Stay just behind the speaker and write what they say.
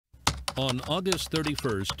On August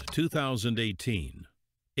 31st, 2018,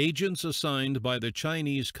 agents assigned by the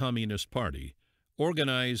Chinese Communist Party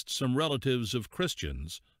organized some relatives of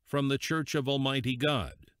Christians from the Church of Almighty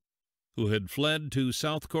God, who had fled to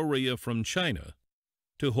South Korea from China,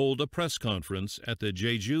 to hold a press conference at the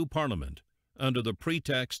Jeju Parliament under the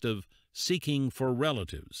pretext of seeking for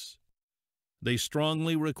relatives. They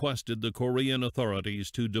strongly requested the Korean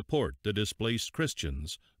authorities to deport the displaced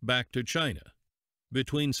Christians back to China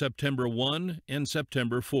between September 1 and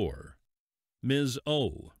September 4. Ms.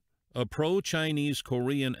 Oh, a pro-Chinese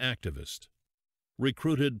Korean activist,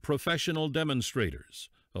 recruited professional demonstrators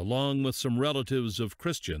along with some relatives of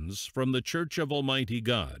Christians from the Church of Almighty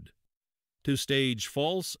God to stage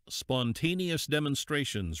false, spontaneous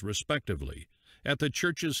demonstrations, respectively, at the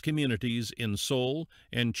church's communities in Seoul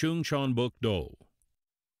and Chungcheongbuk-do,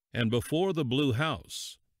 and before the Blue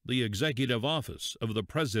House, the executive office of the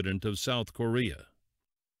President of South Korea.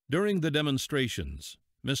 During the demonstrations,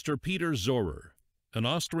 Mr. Peter Zoehrer, an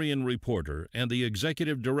Austrian reporter and the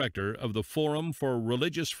executive director of the Forum for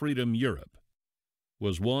Religious Freedom Europe,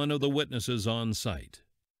 was one of the witnesses on site.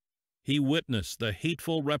 He witnessed the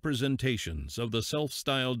hateful representations of the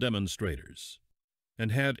self-styled demonstrators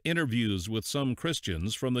and had interviews with some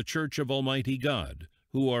Christians from the Church of Almighty God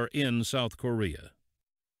who are in South Korea.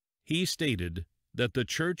 He stated that the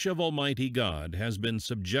Church of Almighty God has been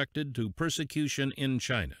subjected to persecution in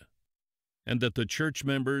China, and that the church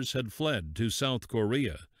members had fled to South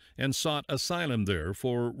Korea and sought asylum there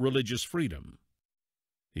for religious freedom.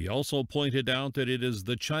 He also pointed out that it is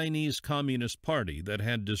the Chinese Communist Party that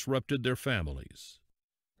had disrupted their families,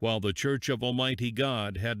 while the Church of Almighty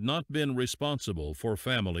God had not been responsible for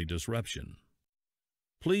family disruption.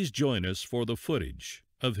 Please join us for the footage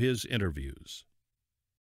of his interviews.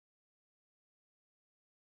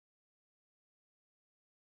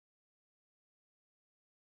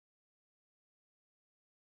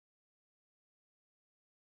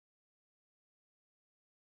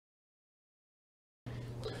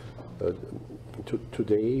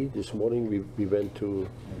 This morning, we went to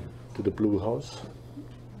the Blue House,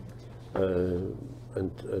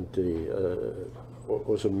 and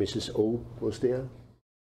also Mrs. O was there,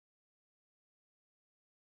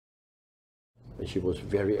 and she was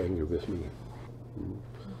very angry with me.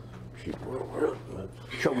 She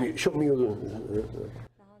show me your.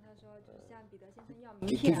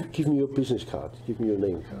 Give me your business card. Give me your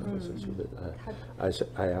name card. So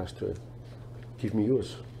I asked her, give me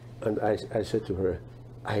yours. And I said to her,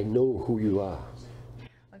 I know who you are.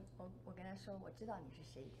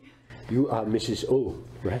 You are Mrs. O,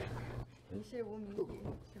 right?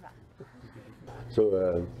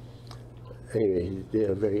 So anyway, they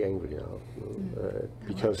are very angry now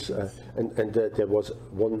because there was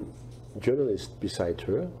one journalist beside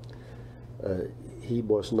her. He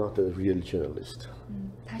was not a real journalist.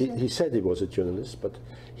 He said he was a journalist, but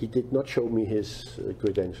he did not show me his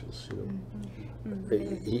credentials. You know.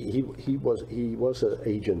 He was an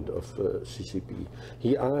agent of CCP.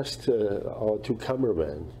 He asked our two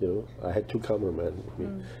cameramen. You know, I had two cameramen with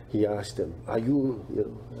me. He asked them, "Are you,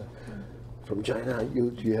 from China?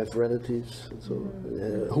 Do you have relatives? And so,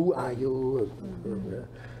 who are you?"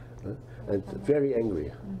 And very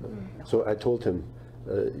angry. So I told him,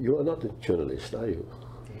 "You are not a journalist, are you?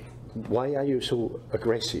 Why are you so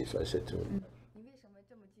aggressive?" I said to him.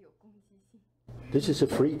 This is a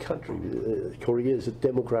free country. Korea is a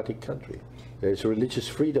democratic country. There's religious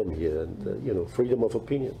freedom here, and freedom of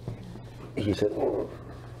opinion. He said.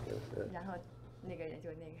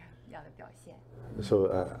 So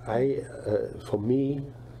for me,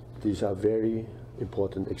 these are very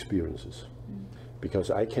important experiences,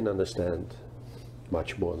 because I can understand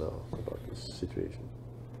much more now about this situation.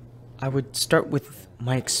 I would start with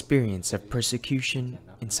my experience of persecution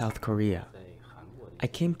in South Korea. I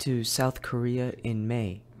came to South Korea in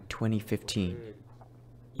May 2015.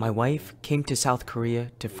 My wife came to South Korea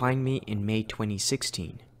to find me in May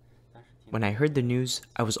 2016. When I heard the news,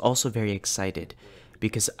 I was also very excited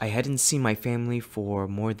because I hadn't seen my family for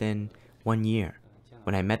more than 1 year.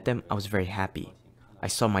 When I met them, I was very happy. I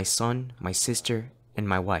saw my son, my sister, and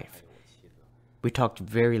my wife. We talked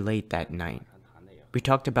very late that night. We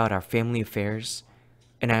talked about our family affairs,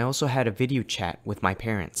 and I also had a video chat with my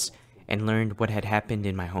parents and learned what had happened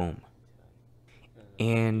in my home.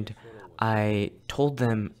 And I told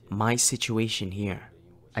them my situation here.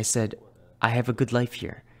 I said, I have a good life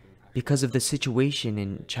here. Because of the situation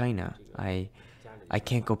in China, I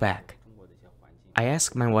can't go back. I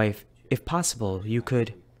asked my wife, if possible, you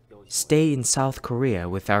could stay in South Korea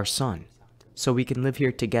with our son, so we can live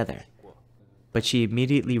here together. But she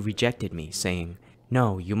immediately rejected me, saying,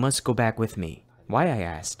 no, you must go back with me. Why, I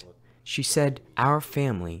asked. She said, "Our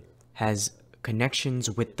family has connections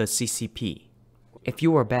with the CCP. If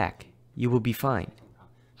you are back, you will be fine."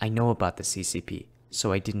 I know about the CCP,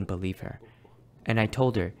 so I didn't believe her. And I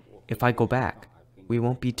told her, if I go back, we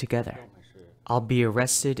won't be together. I'll be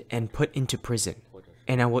arrested and put into prison,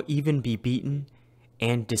 and I will even be beaten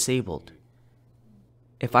and disabled.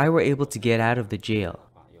 If I were able to get out of the jail,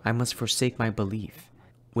 I must forsake my belief,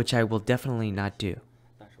 which I will definitely not do.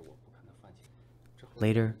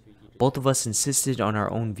 Later, both of us insisted on our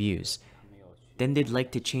own views. Then they'd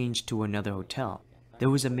like to change to another hotel. There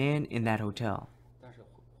was a man in that hotel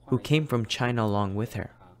who came from China along with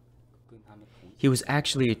her. He was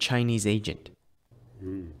actually a Chinese agent.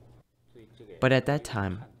 But at that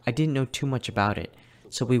time, I didn't know too much about it,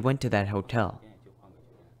 so we went to that hotel.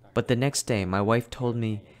 But the next day, my wife told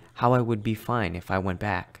me how I would be fine if I went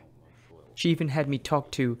back. She even had me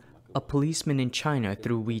talk to a policeman in China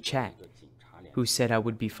through WeChat, who said I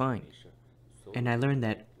would be fine. And I learned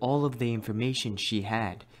that all of the information she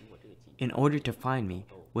had in order to find me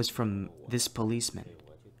was from this policeman.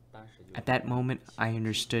 At that moment, I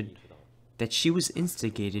understood that she was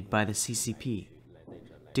instigated by the CCP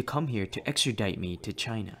to come here to extradite me to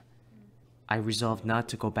China. I resolved not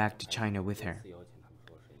to go back to China with her.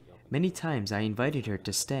 Many times I invited her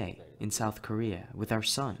to stay in South Korea with our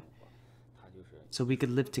son, so we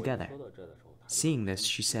could live together. Seeing this,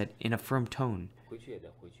 she said in a firm tone,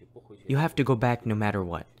 "You have to go back no matter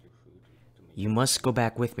what. You must go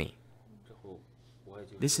back with me."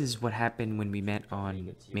 This is what happened when we met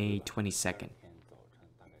on May 22nd.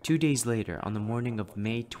 2 days later, on the morning of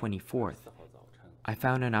May 24th, I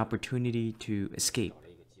found an opportunity to escape.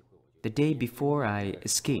 The day before I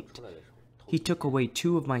escaped, he took away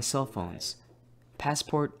 2 of my cell phones,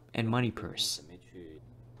 passport and money purse.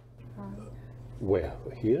 Where?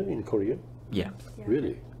 Here in Korea? Yeah.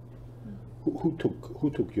 Really? Who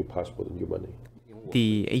took your passport and your money?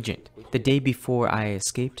 The agent. The day before I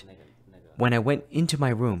escaped, when I went into my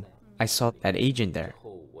room, I saw that agent there.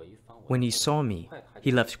 When he saw me,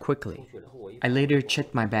 he left quickly. I later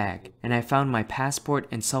checked my bag, and I found my passport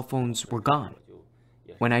and cell phones were gone.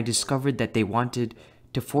 When I discovered that they wanted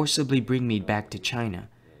to forcibly bring me back to China,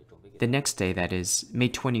 the next day, that is, May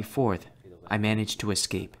 24th, I managed to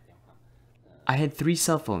escape. I had 3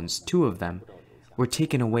 cell phones. 2 of them were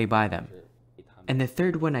taken away by them, and the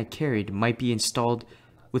 3rd one I carried might be installed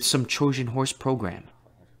with some Trojan horse program.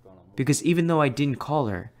 Because even though I didn't call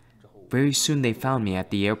her, very soon they found me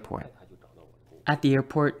at the airport. At the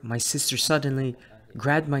airport, my sister suddenly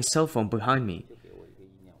grabbed my cell phone behind me.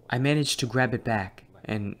 I managed to grab it back,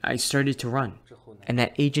 and I started to run, and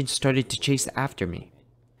that agent started to chase after me,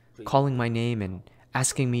 calling my name and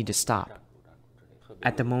asking me to stop.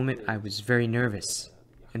 At the moment, I was very nervous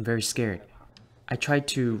and very scared. I tried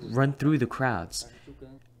to run through the crowds.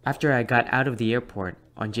 After I got out of the airport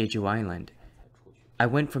on Jeju Island, I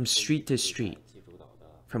went from street to street,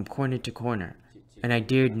 from corner to corner, and I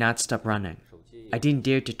dared not stop running. I didn't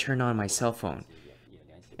dare to turn on my cell phone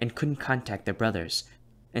and couldn't contact the brothers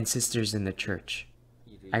and sisters in the church.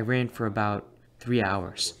 I ran for about 3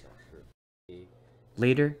 hours.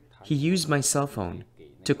 Later, he used my cell phone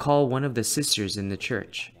to call one of the sisters in the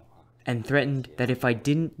church and threatened that if I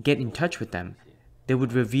didn't get in touch with them, they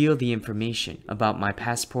would reveal the information about my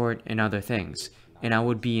passport and other things, and I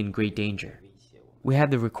would be in great danger. We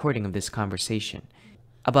have the recording of this conversation.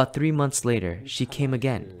 About 3 months later, she came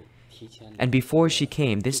again. And before she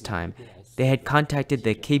came this time, they had contacted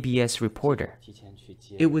the KBS reporter.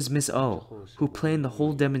 It was Miss O who planned the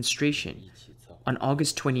whole demonstration on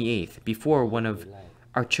August 28th before one of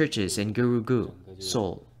our churches in Gyeongbu,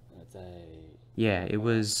 Seoul. Yeah, it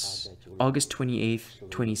was August 28th,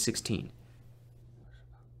 2016.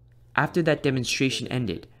 After that demonstration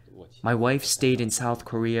ended, my wife stayed in South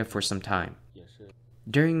Korea for some time.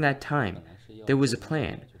 During that time, there was a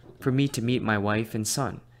plan for me to meet my wife and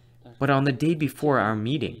son. But on the day before our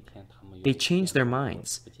meeting, they changed their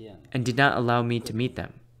minds and did not allow me to meet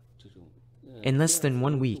them. In less than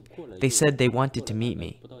 1 week, they said they wanted to meet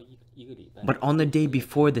me. But on the day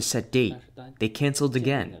before the set date, they canceled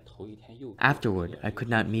again. Afterward, I could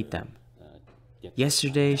not meet them.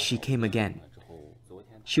 Yesterday, she came again.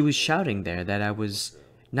 She was shouting there that I was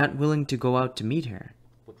not willing to go out to meet her.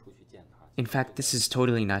 In fact, this is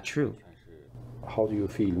totally not true. How do you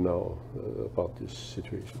feel now about this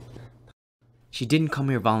situation? She didn't come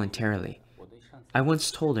here voluntarily. I once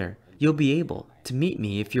told her, "You'll be able to meet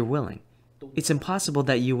me if you're willing. It's impossible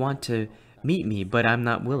that you want to meet me, but I'm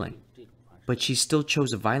not willing." But she still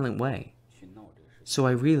chose a violent way. So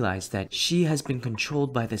I realized that she has been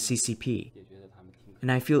controlled by the CCP.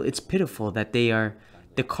 And I feel it's pitiful that they are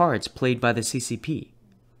the cards played by the CCP.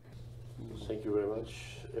 thank you very much,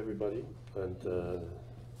 everybody, and